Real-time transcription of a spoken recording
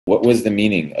What was the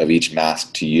meaning of each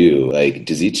mask to you? Like,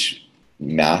 does each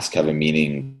mask have a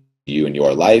meaning to you in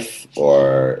your life,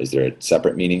 or is there a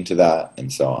separate meaning to that,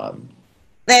 and so on?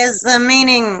 There's a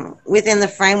meaning within the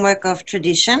framework of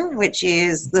tradition, which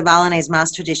is the Balinese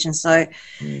mask tradition. So,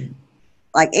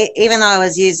 like, even though I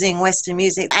was using Western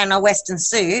music and a Western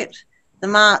suit, the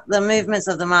movements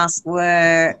of the mask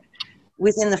were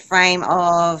within the frame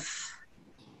of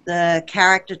the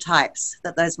character types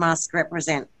that those masks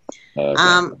represent. Okay.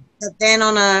 But then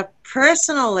on a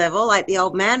personal level, like the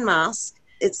old man mask,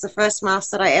 it's the first mask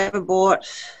that I ever bought,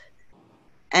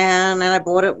 and I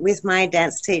bought it with my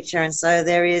dance teacher. And so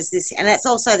there is this, and it's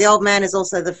also, the old man is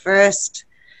also the first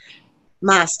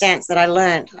mask dance that I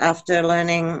learned after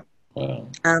learning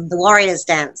the warrior's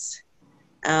dance,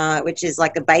 which is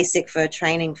like a basic for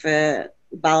training for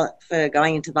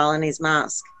going into Balinese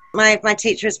mask. My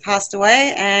teacher has passed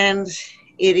away, and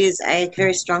it is a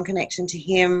very strong connection to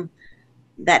him,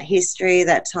 that history,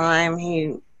 that time.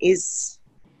 He is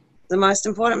the most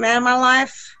important man in my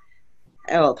life,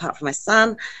 well, apart from my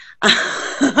son.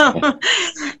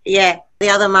 Yeah, the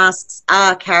other masks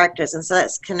are characters, and so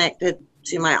that's connected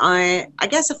to my own, I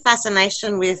guess, a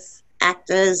fascination with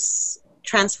actors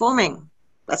transforming.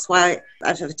 That's why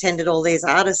I've attended all these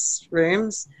artists'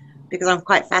 rooms, because I'm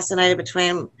quite fascinated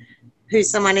between who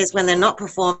someone is when they're not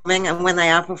performing and when they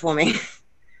are performing.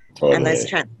 Totally. And those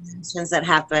transitions that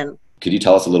happen. Could you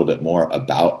tell us a little bit more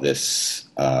about this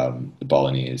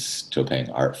Balinese Topeng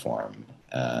art form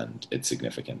and its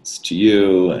significance to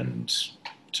you and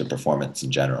to performance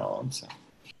in general? And so.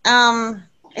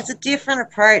 It's a different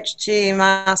approach to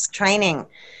mask training,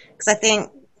 because I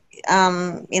think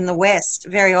in the West,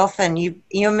 very often you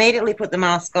immediately put the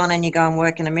mask on and you go and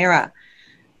work in a mirror,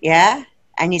 yeah,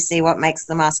 and you see what makes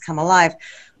the mask come alive.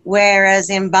 Whereas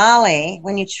in Bali,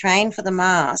 when you train for the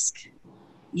mask,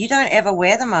 you don't ever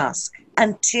wear the mask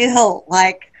until,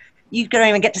 like, you don't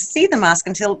even get to see the mask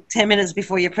until 10 minutes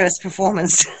before your first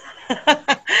performance.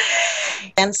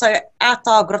 And so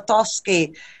Atal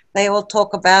Grotowski, they all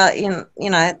talk about,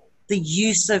 the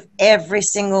use of every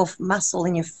single muscle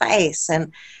in your face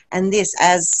and this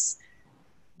as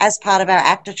part of our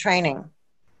actor training.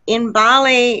 In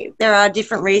Bali, there are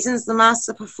different reasons the masks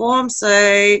are performed. So,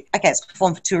 okay, it's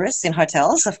performed for tourists in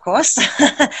hotels, of course,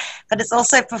 but it's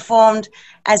also performed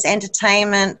as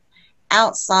entertainment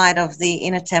outside of the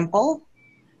inner temple.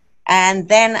 And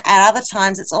then at other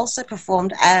times, it's also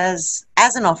performed as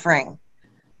an offering.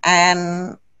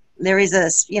 And there is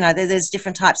there's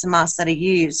different types of masks that are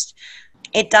used.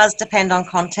 It does depend on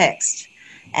context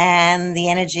and the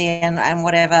energy and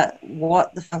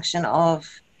what the function of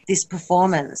this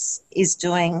performance is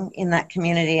doing in that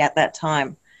community at that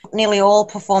time. Nearly all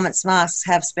performance masks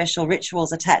have special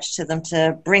rituals attached to them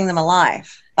to bring them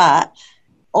alive, but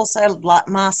also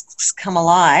masks come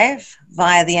alive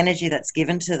via the energy that's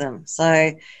given to them.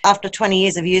 So after 20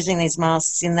 years of using these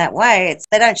masks in that way,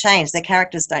 they don't change. Their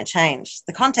characters don't change.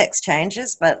 The context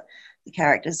changes, but the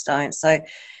characters don't. So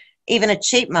even a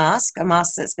cheap mask, a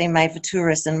mask that's been made for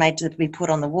tourists and made to be put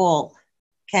on the wall,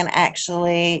 can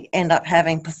actually end up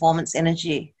having performance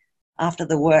energy after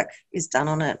the work is done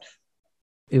on it.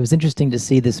 It was interesting to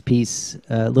see this piece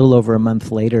a little over a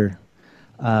month later,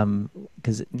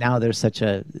 because now there's such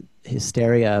a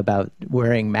hysteria about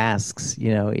wearing masks,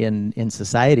 in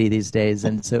society these days,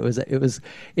 and so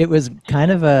it was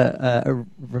kind of a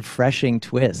refreshing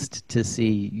twist to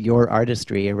see your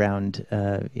artistry around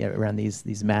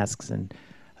these masks, and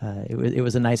it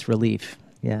was a nice relief.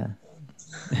 Yeah.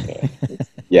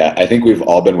 Yeah, I think we've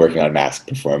all been working on mask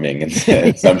performing in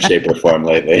some shape or form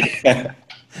lately.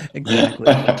 Exactly.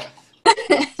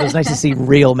 So it's nice to see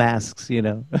real masks,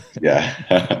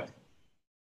 Yeah.